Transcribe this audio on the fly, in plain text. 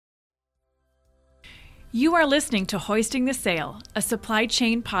You are listening to Hoisting the Sail, a supply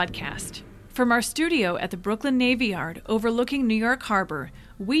chain podcast. From our studio at the Brooklyn Navy Yard overlooking New York Harbor,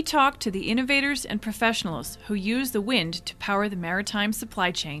 we talk to the innovators and professionals who use the wind to power the maritime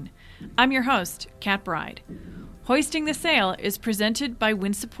supply chain. I'm your host, Kat Bride. Hoisting the Sail is presented by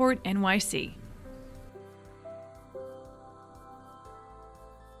Wind Support NYC.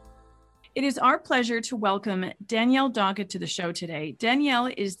 It is our pleasure to welcome Danielle Doggett to the show today.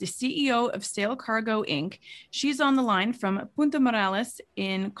 Danielle is the CEO of Sail Cargo, Inc. She's on the line from Punta Morales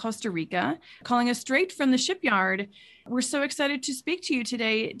in Costa Rica, calling us straight from the shipyard. We're so excited to speak to you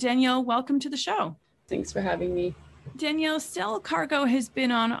today. Danielle, welcome to the show. Thanks for having me. Danielle, Sail Cargo has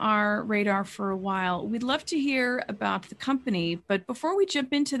been on our radar for a while. We'd love to hear about the company, but before we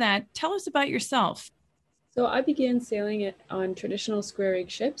jump into that, tell us about yourself. So I began sailing on traditional square rig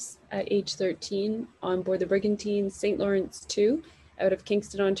ships at age 13 on board the Brigantine St. Lawrence II out of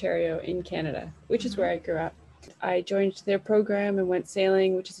Kingston, Ontario in Canada, which is where I grew up. I joined their program and went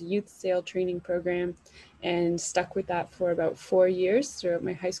sailing, which is a youth sail training program, and stuck with that for about 4 years throughout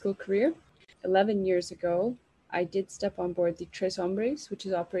my high school career. 11 years ago, I did step on board the Tres Hombres, which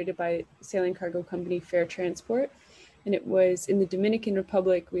is operated by sailing cargo company Fair Transport. And it was in the Dominican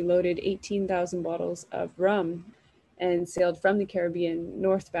Republic. We loaded 18,000 bottles of rum and sailed from the Caribbean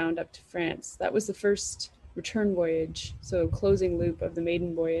northbound up to France. That was the first return voyage, so closing loop of the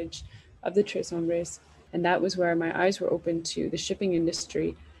maiden voyage of the Tres Hombres. And that was where my eyes were open to the shipping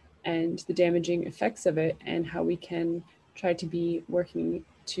industry and the damaging effects of it and how we can try to be working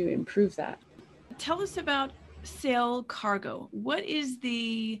to improve that. Tell us about Sail Cargo. What is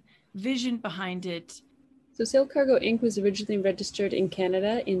the vision behind it? So Sail Cargo Inc. was originally registered in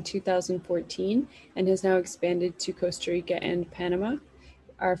Canada in 2014 and has now expanded to Costa Rica and Panama.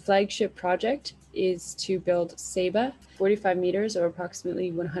 Our flagship project is to build Ceiba, 45 meters or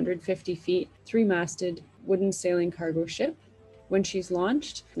approximately 150 feet, three-masted wooden sailing cargo ship. When she's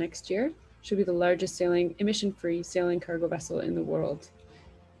launched next year, she'll be the largest sailing, emission-free sailing cargo vessel in the world.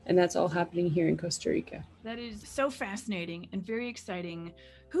 And that's all happening here in Costa Rica. That is so fascinating and very exciting.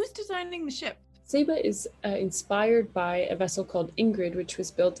 Who's designing the ship? Ceiba is inspired by a vessel called Ingrid, which was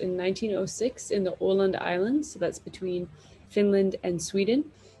built in 1906 in the Åland Islands. So that's between Finland and Sweden.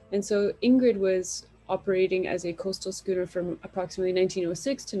 And so Ingrid was operating as a coastal schooner from approximately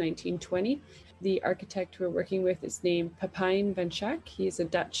 1906 to 1920. The architect we're working with is named Pepijn van Schaak. He is a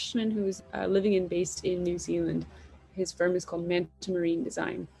Dutchman who is living and based in New Zealand. His firm is called Manta Marine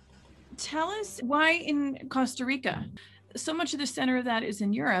Design. Tell us why in Costa Rica? So much of the center of that is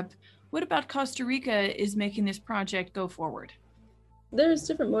in Europe. What about Costa Rica is making this project go forward? There's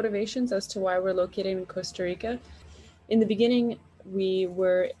different motivations as to why we're located in Costa Rica. In the beginning, we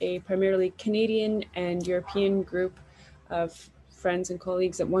were a primarily Canadian and European group of friends and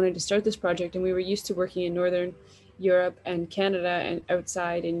colleagues that wanted to start this project, and we were used to working in Northern Europe and Canada and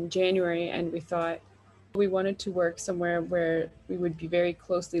outside in January, and we thought we wanted to work somewhere where we would be very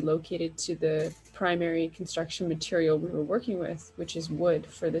closely located to the primary construction material we were working with, which is wood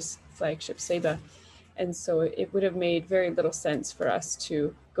for this flagship Ceiba. And so it would have made very little sense for us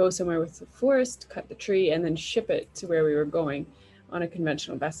to go somewhere with the forest, cut the tree, and then ship it to where we were going on a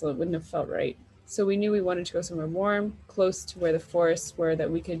conventional vessel. It wouldn't have felt right. So we knew we wanted to go somewhere warm, close to where the forests were,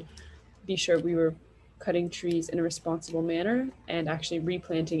 that we could be sure we were cutting trees in a responsible manner and actually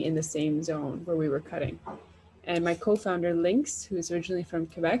replanting in the same zone where we were cutting. And my co-founder, Lynx, who is originally from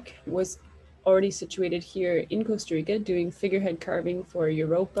Quebec, was already situated here in Costa Rica doing figurehead carving for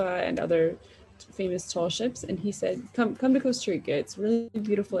Europa and other famous tall ships. And he said, come to Costa Rica. It's really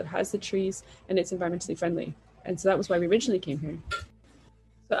beautiful. It has the trees and it's environmentally friendly. And so that was why we originally came here.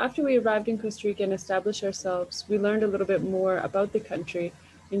 So after we arrived in Costa Rica and established ourselves, we learned a little bit more about the country,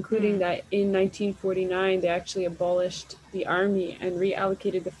 including that in 1949, they actually abolished the army and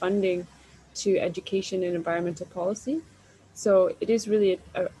reallocated the funding to education and environmental policy. So it is really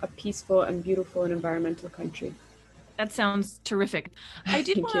a peaceful and beautiful and environmental country. That sounds terrific. I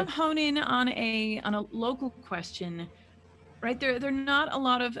did want you. to hone in on a local question. Right, there are not a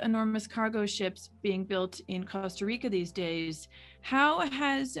lot of enormous cargo ships being built in Costa Rica these days. How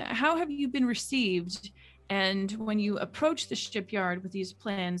have you been received? And when you approach the shipyard with these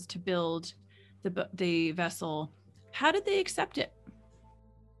plans to build the vessel, how did they accept it?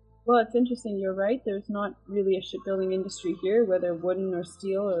 Well, it's interesting. You're right. There's not really a shipbuilding industry here, whether wooden or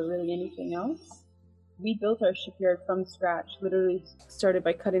steel or really anything else. We built our shipyard from scratch, literally started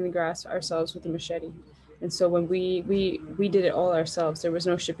by cutting the grass ourselves with a machete. And so when we did it all ourselves, there was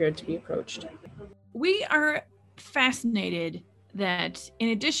no shipyard to be approached. We are fascinated that in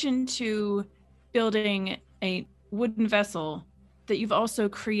addition to building a wooden vessel, that you've also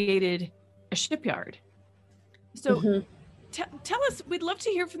created a shipyard. So tell us, we'd love to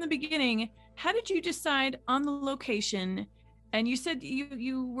hear from the beginning. How did you decide on the location? And you said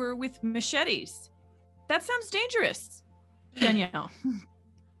you were with machetes. That sounds dangerous, Danielle.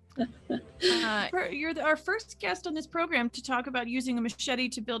 You're our first guest on this program to talk about using a machete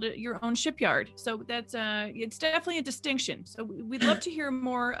to build your own shipyard. So that's it's definitely a distinction. So we'd love to hear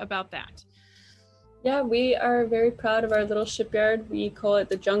more about that. Yeah, we are very proud of our little shipyard. We call it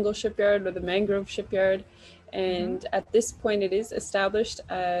the Jungle Shipyard or the Mangrove Shipyard. And at this point, it is established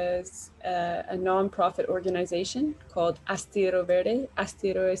as a non-profit organization called Astillero Verde.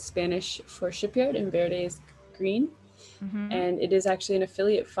 Astillero is Spanish for shipyard and verde is green. And it is actually an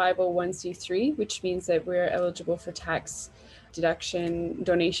affiliate 501c3, which means that we're eligible for tax deduction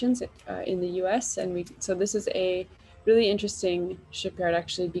donations in the US. And so this is a really interesting shipyard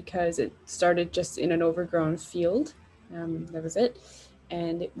actually, because it started just in an overgrown field. That was it.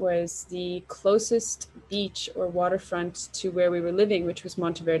 And it was the closest beach or waterfront to where we were living, which was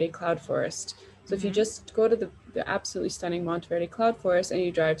Monteverde Cloud Forest. So if you just go to the absolutely stunning Monteverde Cloud Forest and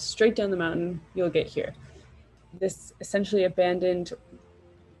you drive straight down the mountain, you'll get here. This essentially abandoned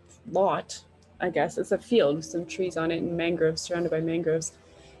lot, I guess, it's a field with some trees on it and mangroves, surrounded by mangroves,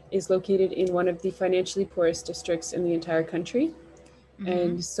 is located in one of the financially poorest districts in the entire country.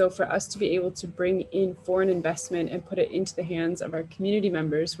 And so for us to be able to bring in foreign investment and put it into the hands of our community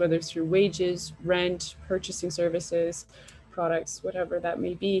members, whether through wages, rent, purchasing services, products, whatever that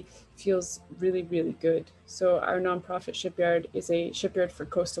may be, feels really, really good. So our nonprofit shipyard is a shipyard for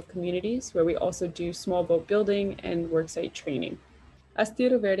coastal communities where we also do small boat building and worksite training.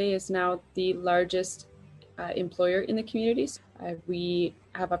 Astillero Verde is now the largest employer in the communities. We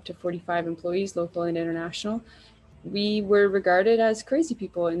have up to 45 employees, local and international. We were regarded as crazy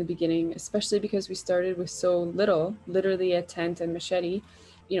people in the beginning, especially because we started with so little, literally a tent and machete.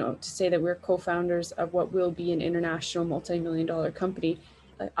 To say that we're co-founders of what will be an international multi-million-dollar company.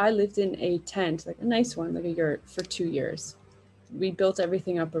 I lived in a tent, like a nice one, like a yurt, for 2 years. We built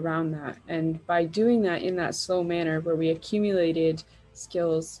everything up around that. And by doing that in that slow manner, where we accumulated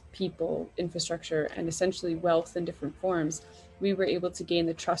skills, people, infrastructure, and essentially wealth in different forms, we were able to gain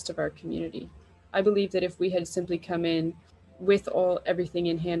the trust of our community. I believe that if we had simply come in with everything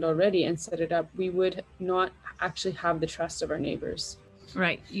in hand already and set it up, we would not actually have the trust of our neighbors.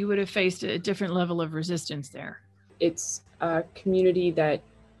 Right. You would have faced a different level of resistance there. It's a community that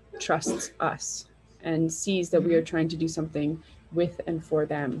trusts us and sees that we are trying to do something with and for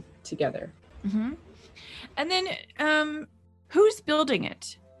them together. And then who's building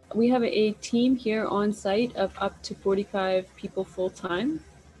it? We have a team here on site of up to 45 people full-time.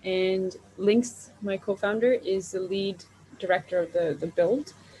 And Lynx, my co-founder, is the lead director of the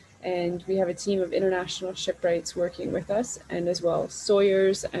build. And we have a team of international shipwrights working with us, and as well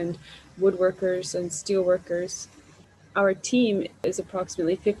sawyers and woodworkers and steelworkers. Our team is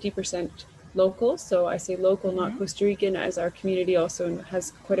approximately 50% local. So I say local, not Costa Rican, as our community also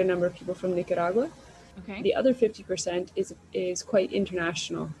has quite a number of people from Nicaragua. Okay. The other 50% is quite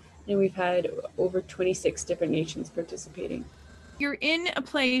international. And we've had over 26 different nations participating. You're in a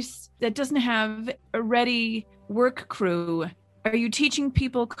place that doesn't have a ready work crew. Are you teaching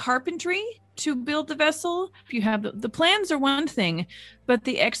people carpentry to build the vessel? If you have the plans are one thing, but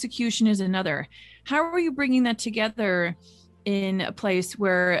the execution is another. How are you bringing that together in a place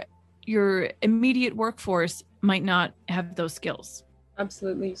where your immediate workforce might not have those skills?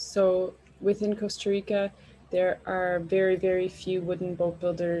 Absolutely. So within Costa Rica, there are very, very few wooden boat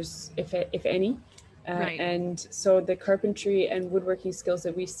builders, if any. Right. And so the carpentry and woodworking skills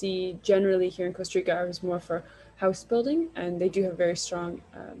that we see generally here in Costa Rica are more for house building, and they do have very strong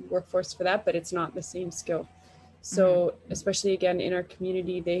workforce for that, but it's not the same skill. So especially again in our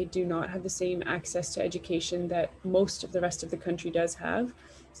community, they do not have the same access to education that most of the rest of the country does have.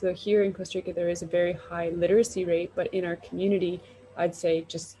 So here in Costa Rica, there is a very high literacy rate, but in our community, I'd say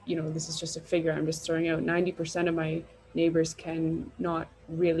just, this is just a figure I'm just throwing out, 90% of my neighbors can not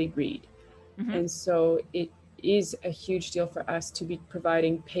really read. And so it is a huge deal for us to be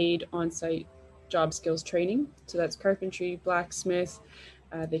providing paid on-site job skills training. So that's carpentry, blacksmith.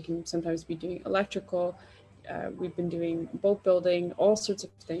 They can sometimes be doing electrical. We've been doing boat building, all sorts of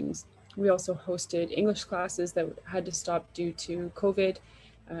things. We also hosted English classes that had to stop due to COVID,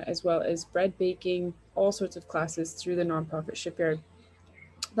 as well as bread baking, all sorts of classes through the nonprofit shipyard.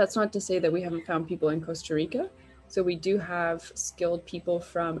 That's not to say that we haven't found people in Costa Rica. So we do have skilled people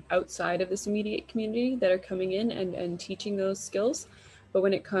from outside of this immediate community that are coming in and teaching those skills. But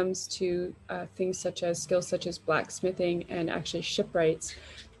when it comes to skills such as blacksmithing and actually shipwrights,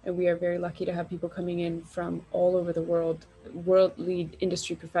 And we are very lucky to have people coming in from all over the world, world lead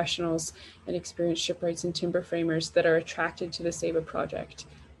industry professionals and experienced shipwrights and timber framers that are attracted to the SEBA project.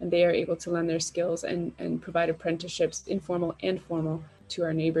 And they are able to lend their skills and provide apprenticeships, informal and formal, to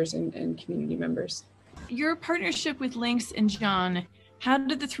our neighbors and community members. Your partnership with Lynx and John, how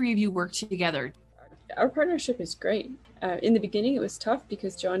did the three of you work together? Our partnership is great. In the beginning, it was tough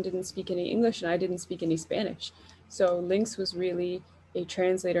because John didn't speak any English and I didn't speak any Spanish. So Lynx was really a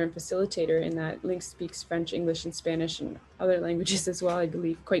translator and facilitator in that Lynx speaks French, English, and Spanish and other languages as well, I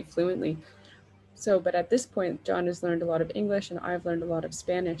believe, quite fluently. So, but at this point, John has learned a lot of English and I've learned a lot of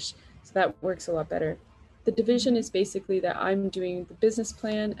Spanish. So that works a lot better. The division is basically that I'm doing the business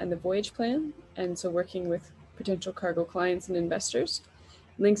plan and the voyage plan. And so working with potential cargo clients and investors.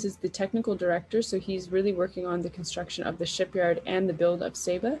 Lynx is the technical director, so he's really working on the construction of the shipyard and the build of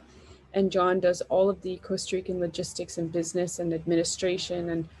SEBA. And John does all of the Costa Rican logistics and business and administration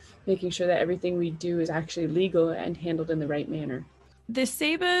and making sure that everything we do is actually legal and handled in the right manner. The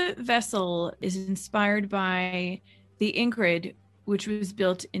SEBA vessel is inspired by the Ingrid, which was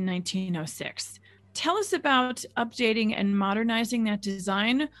built in 1906. Tell us about updating and modernizing that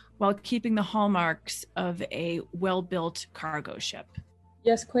design while keeping the hallmarks of a well-built cargo ship.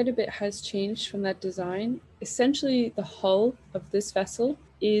 Yes, quite a bit has changed from that design. Essentially, the hull of this vessel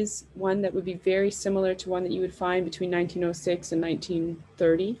is one that would be very similar to one that you would find between 1906 and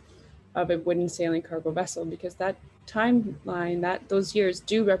 1930 of a wooden sailing cargo vessel, because that timeline, those years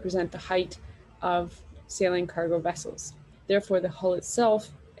do represent the height of sailing cargo vessels. Therefore, the hull itself,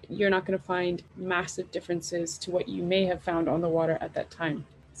 you're not going to find massive differences to what you may have found on the water at that time.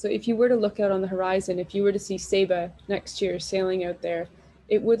 So if you were to look out on the horizon, if you were to see SEBA next year sailing out there,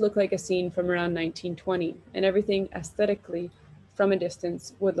 it would look like a scene from around 1920, and everything aesthetically from a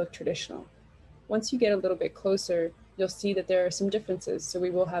distance would look traditional. Once you get a little bit closer, you'll see that there are some differences. So we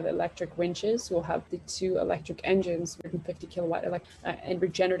will have electric winches, we'll have the 2 electric engines, 150 kilowatt and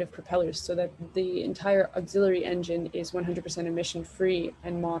regenerative propellers, so that the entire auxiliary engine is 100% emission free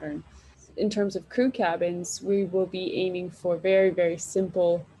and modern. In terms of crew cabins, we will be aiming for very, very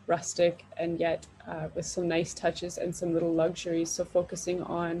simple, rustic, and yet with some nice touches and some little luxuries. So focusing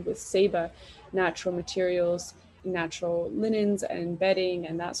on, with SEBA, natural materials, natural linens and bedding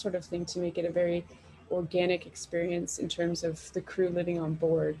and that sort of thing to make it a very organic experience in terms of the crew living on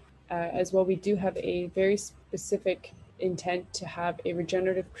board. As well, we do have a very specific intent to have a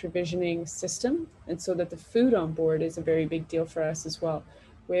regenerative provisioning system, and so that the food on board is a very big deal for us as well,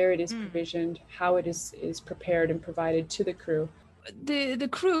 where it is provisioned, how it is prepared and provided to the crew. The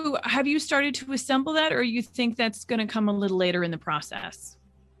crew, have you started to assemble that, or you think that's going to come a little later in the process?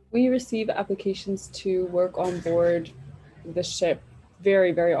 We receive applications to work on board the ship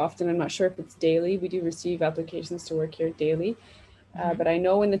very, very often. I'm not sure if it's daily. We do receive applications to work here daily. But I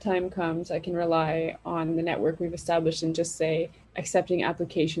know when the time comes, I can rely on the network we've established and just say, accepting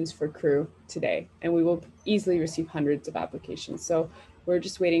applications for crew today. And we will easily receive hundreds of applications. So we're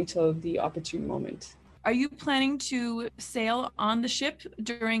just waiting till the opportune moment. Are you planning to sail on the ship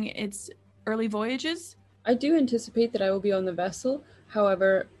during its early voyages? I do anticipate that I will be on the vessel.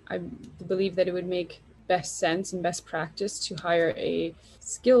 However, I believe that it would make best sense and best practice to hire a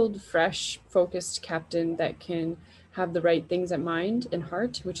skilled, fresh, focused captain that can have the right things at mind and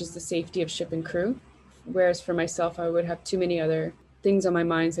heart, which is the safety of ship and crew. Whereas for myself, I would have too many other things on my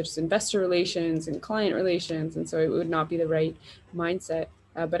mind, such as investor relations and client relations, and so it would not be the right mindset.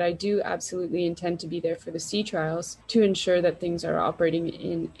 But I do absolutely intend to be there for the sea trials to ensure that things are operating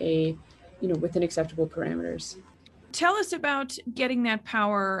in within acceptable parameters. Tell us about getting that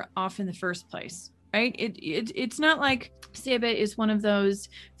power off in the first place, right? It's not like SEBA is one of those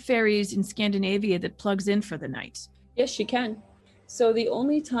ferries in Scandinavia that plugs in for the night. Yes, she can. So the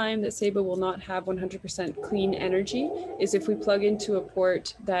only time that SEBA will not have 100% clean energy is if we plug into a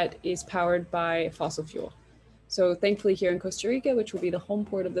port that is powered by fossil fuel. So thankfully here in Costa Rica, which will be the home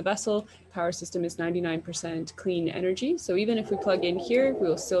port of the vessel, power system is 99% clean energy. So even if we plug in here, we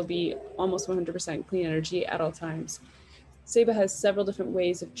will still be almost 100% clean energy at all times. SEBA has several different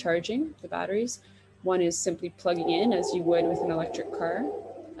ways of charging the batteries. One is simply plugging in as you would with an electric car.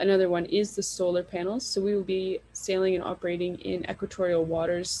 Another one is the solar panels. So we will be sailing and operating in equatorial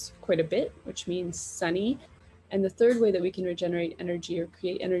waters quite a bit, which means sunny. And the third way that we can regenerate energy or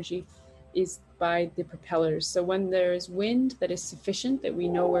create energy is by the propellers. So when there's wind that is sufficient, that we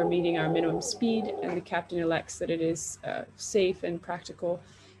know we're meeting our minimum speed and the captain elects that it is safe and practical,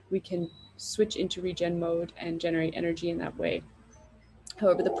 we can switch into regen mode and generate energy in that way.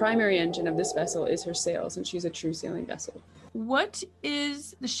 However, the primary engine of this vessel is her sails, and she's a true sailing vessel. What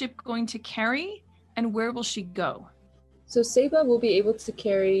is the ship going to carry, and where will she go? So Saba will be able to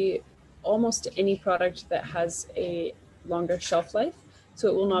carry almost any product that has a longer shelf life. So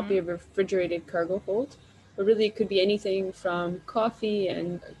it will not be a refrigerated cargo hold, but really it could be anything from coffee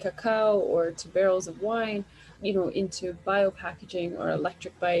and cacao or to barrels of wine, into bio packaging or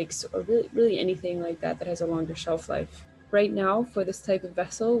electric bikes or really anything like that that has a longer shelf life. Right now, for this type of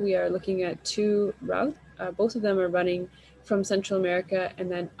vessel, we are looking at two routes. Both of them are running from Central America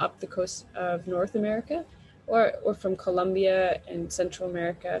and then up the coast of North America, or from Colombia and Central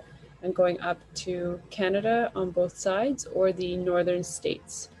America and going up to Canada on both sides, or the northern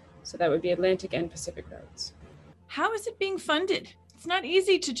states. So that would be Atlantic and Pacific routes. How is it being funded? It's not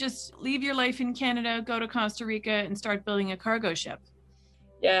easy to just leave your life in Canada, go to Costa Rica, and start building a cargo ship.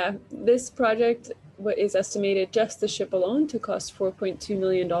 Yeah, this project is estimated, just the ship alone, to cost $4.2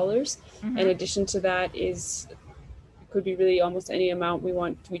 million. In addition to that could be really almost any amount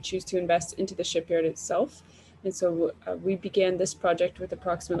we choose to invest into the shipyard itself. And so we began this project with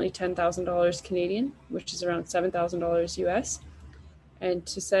approximately $10,000 Canadian, which is around $7,000 US. And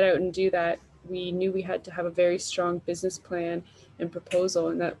to set out and do that, we knew we had to have a very strong business plan and proposal.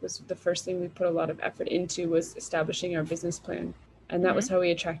 And that was the first thing we put a lot of effort into, was establishing our business plan. And that was how we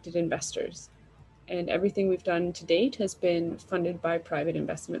attracted investors. And everything we've done to date has been funded by private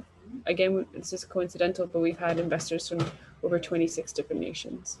investment. Again, this is coincidental, but we've had investors from over 26 different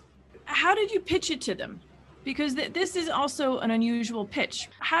nations. How did you pitch it to them? Because this is also an unusual pitch.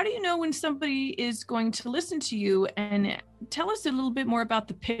 How do you know when somebody is going to listen to you? And tell us a little bit more about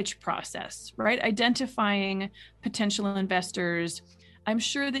the pitch process, right? Identifying potential investors. I'm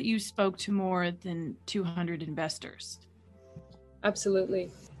sure that you spoke to more than 200 investors.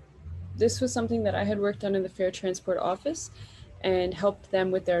 Absolutely. This was something that I had worked on in the Fair Transport office and helped them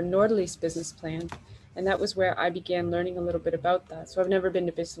with their Nordlease business plan. And that was where I began learning a little bit about that. So I've never been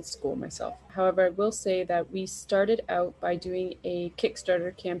to business school myself. However, I will say that we started out by doing a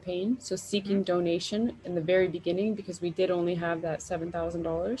Kickstarter campaign, so seeking donation in the very beginning, because we did only have that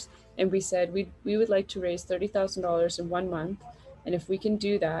 $7,000. And we said we would like to raise $30,000 in 1 month. And if we can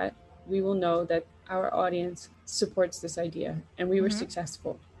do that, we will know that our audience supports this idea. And we were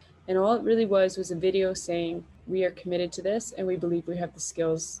successful. And all it really was a video saying, we are committed to this and we believe we have the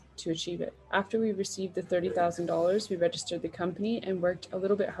skills to achieve it. After we received the $30,000, we registered the company and worked a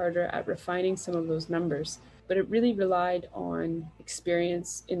little bit harder at refining some of those numbers. But it really relied on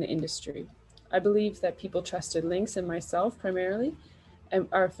experience in the industry. I believe that people trusted Lynx and myself primarily. And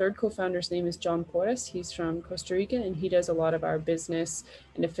our third co-founder's name is John Porras. He's from Costa Rica, and he does a lot of our business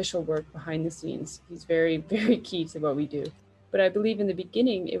and official work behind the scenes. He's very, very key to what we do. But I believe in the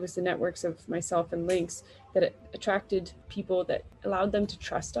beginning, it was the networks of myself and Lynx that attracted people that allowed them to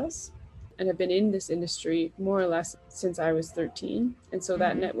trust us, and have been in this industry more or less since I was 13. And so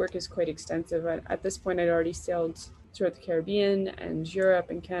that network is quite extensive. At this point, I'd already sailed throughout the Caribbean and Europe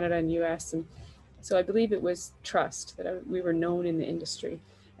and Canada and US. And so I believe it was trust that we were known in the industry.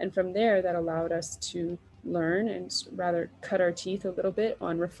 And from there, that allowed us to learn and rather cut our teeth a little bit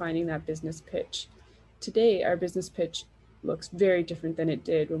on refining that business pitch. Today, our business pitch looks very different than it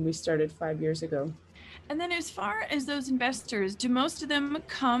did when we started 5 years ago. And then as far as those investors, do most of them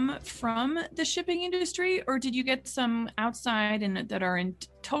come from the shipping industry, or did you get some outside and that are in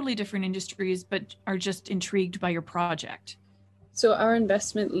totally different industries but are just intrigued by your project? So our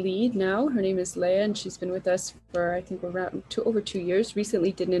investment lead now, her name is Leah, and she's been with us for, I think, around over 2 years,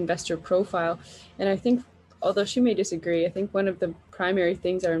 recently did an investor profile. And I think, although she may disagree, I think one of the primary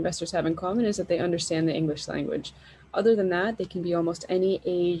things our investors have in common is that they understand the English language. Other than that, they can be almost any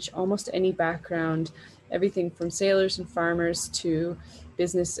age, almost any background, everything from sailors and farmers to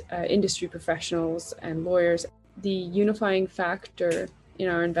business industry professionals and lawyers. The unifying factor in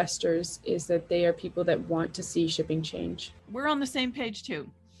our investors is that they are people that want to see shipping change. We're on the same page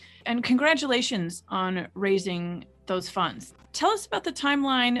too. And congratulations on raising those funds. Tell us about the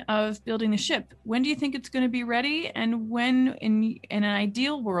timeline of building the ship. When do you think it's going to be ready? And when, in an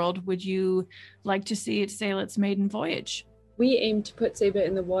ideal world, would you like to see it sail its maiden voyage? We aim to put Saba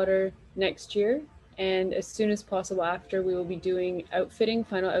in the water next year. And as soon as possible after, we will be doing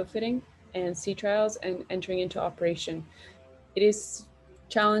final outfitting and sea trials and entering into operation. It is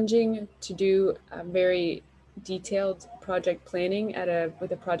challenging to do a very detailed project planning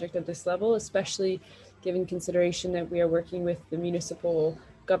with a project of this level, especially given consideration that we are working with the municipal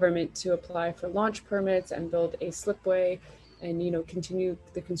government to apply for launch permits and build a slipway and continue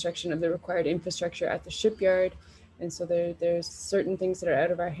the construction of the required infrastructure at the shipyard. And so there's certain things that are out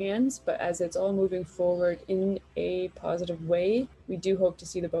of our hands, but as it's all moving forward in a positive way, we do hope to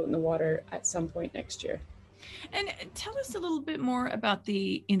see the boat in the water at some point next year. And tell us a little bit more about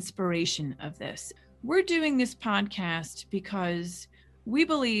the inspiration of this. We're doing this podcast because we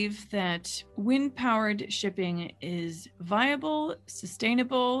believe that wind-powered shipping is viable,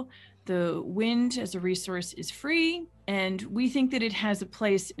 sustainable. The wind as a resource is free, and we think that it has a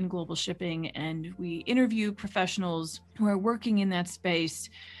place in global shipping. And we interview professionals who are working in that space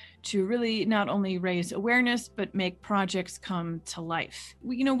to really not only raise awareness, but make projects come to life.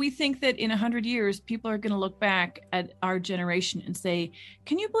 We think that in 100 years, people are going to look back at our generation and say,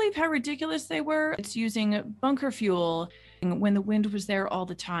 can you believe how ridiculous they were? It's using bunker fuel when the wind was there all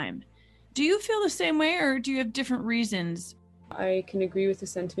the time. Do you feel the same way, or do you have different reasons? I can agree with the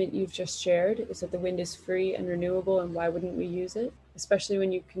sentiment you've just shared, is that the wind is free and renewable, and why wouldn't we use it? Especially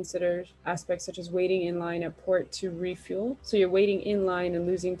when you consider aspects such as waiting in line at port to refuel. So you're waiting in line and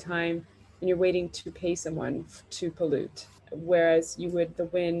losing time, and you're waiting to pay someone to pollute. Whereas you would the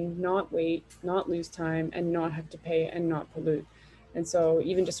wind not wait, not lose time, and not have to pay and not pollute. And so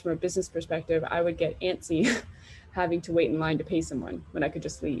even just from a business perspective, I would get antsy having to wait in line to pay someone when I could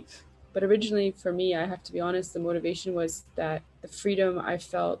just leave. But originally for me, I have to be honest, the motivation was that the freedom I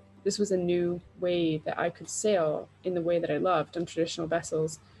felt, this was a new way that I could sail in the way that I loved on traditional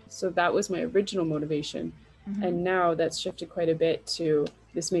vessels. So that was my original motivation. Mm-hmm. And now that's shifted quite a bit to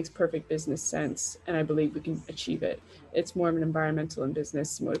this makes perfect business sense, and I believe we can achieve it. It's more of an environmental and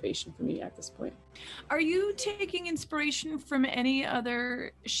business motivation for me at this point. Are you taking inspiration from any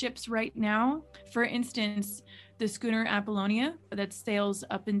other ships right now? For instance, the schooner Apollonia that sails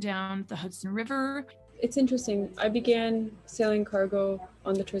up and down the Hudson River. It's interesting. I began sailing cargo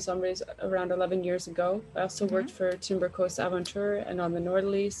on the Tres Hombres around 11 years ago. I also worked for Timber Coast Aventure and on the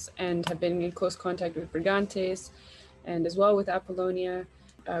Norderlies, and have been in close contact with Brigantes and as well with Apollonia,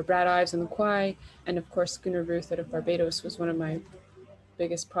 Brad Ives and the Quai, and of course Schooner Ruth out of Barbados was one of my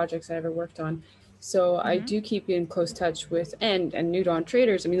biggest projects I ever worked on. So I do keep in close touch with, and New Dawn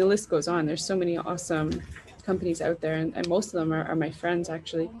Traders. I mean, the list goes on. There's so many awesome companies out there, and most of them are my friends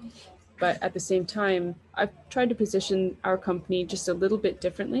actually. But at the same time, I've tried to position our company just a little bit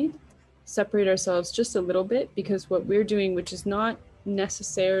differently, separate ourselves just a little bit, because what we're doing, which is not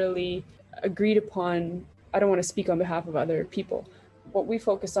necessarily agreed upon, I don't want to speak on behalf of other people. What we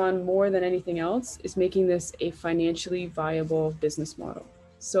focus on more than anything else is making this a financially viable business model.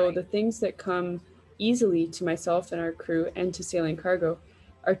 So the things that come easily to myself and our crew and to Sailing Cargo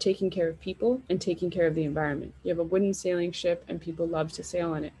are taking care of people and taking care of the environment. You have a wooden sailing ship and people love to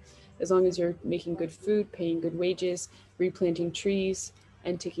sail on it. As long as you're making good food, paying good wages, replanting trees,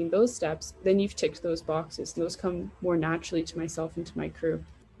 and taking those steps, then you've ticked those boxes. And those come more naturally to myself and to my crew.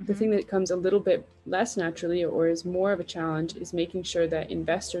 The thing that comes a little bit less naturally or is more of a challenge is making sure that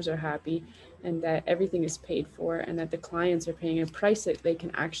investors are happy and that everything is paid for and that the clients are paying a price that they can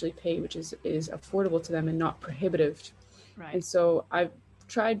actually pay, which is affordable to them and not prohibitive. Right. And so I've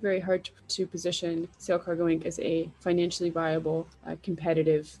tried very hard to position Sail Cargo Inc. as a financially viable,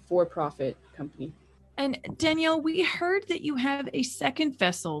 competitive, for-profit company. And Danielle, we heard that you have a second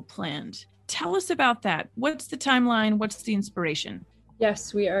vessel planned. Tell us about that. What's the timeline? What's the inspiration?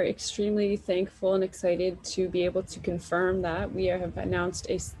 Yes, we are extremely thankful and excited to be able to confirm that. We have announced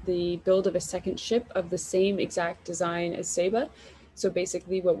the build of a second ship of the same exact design as Saba. So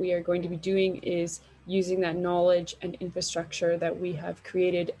basically what we are going to be doing is using that knowledge and infrastructure that we have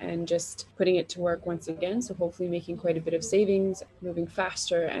created and just putting it to work once again. So hopefully making quite a bit of savings, moving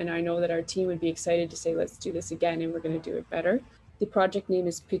faster. And I know that our team would be excited to say, let's do this again, and we're going to do it better. The project name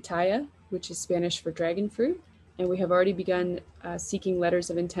is Pitaya, which is Spanish for dragon fruit. And we have already begun seeking letters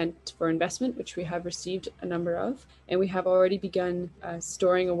of intent for investment, which we have received a number of. And we have already begun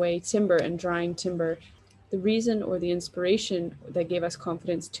storing away timber and drying timber. The reason or the inspiration that gave us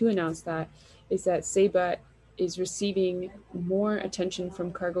confidence to announce that is that Saba is receiving more attention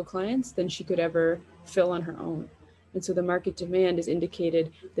from cargo clients than she could ever fill on her own. And so the market demand has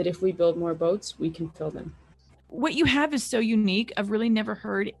indicated that if we build more boats, we can fill them. What you have is so unique. I've really never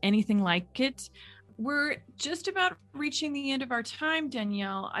heard anything like it. We're just about reaching the end of our time,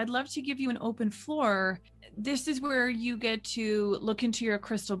 Danielle. I'd love to give you an open floor. This is where you get to look into your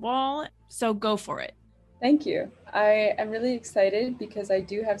crystal ball, so go for it. Thank you. I am really excited because I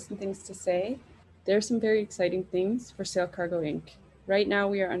do have some things to say. There are some very exciting things for Sail Cargo Inc. Right now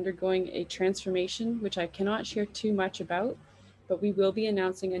we are undergoing a transformation, which I cannot share too much about, but we will be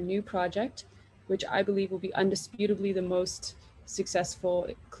announcing a new project, which I believe will be undisputably the most successful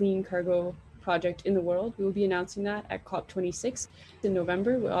clean cargo project in the world. We will be announcing that at COP26 in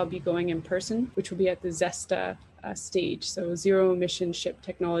November. We'll all be going in person, which will be at the ZESTA stage, so Zero Emission Ship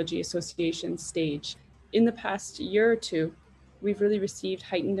Technology Association stage. In the past year or two, we've really received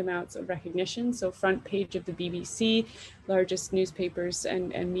heightened amounts of recognition. So front page of the BBC, largest newspapers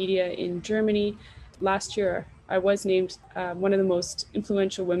and media in Germany, last year, I was named one of the most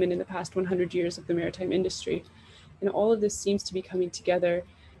influential women in the past 100 years of the maritime industry. And all of this seems to be coming together.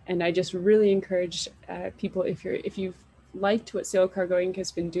 And I just really encourage people, if you've liked what Sail Cargo Inc.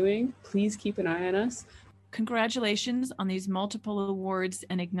 has been doing, please keep an eye on us. Congratulations on these multiple awards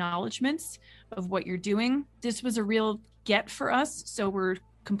and acknowledgments of what you're doing. This was a real get for us, so we're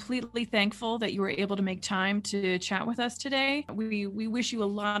completely thankful that you were able to make time to chat with us today. We wish you a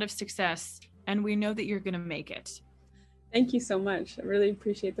lot of success, and we know that you're going to make it. Thank you so much. I really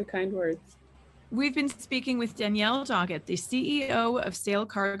appreciate the kind words. We've been speaking with Danielle Doggett, the CEO of Sail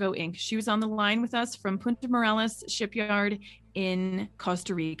Cargo Inc. She was on the line with us from Punta Morelos Shipyard in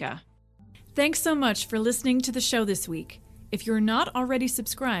Costa Rica. Thanks so much for listening to the show this week. If you're not already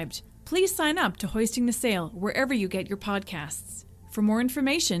subscribed, please sign up to Hoisting the Sail wherever you get your podcasts. For more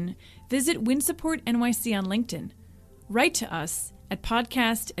information, visit WindSupport NYC on LinkedIn. Write to us at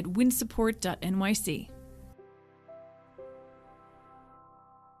podcast@windsupport.nyc.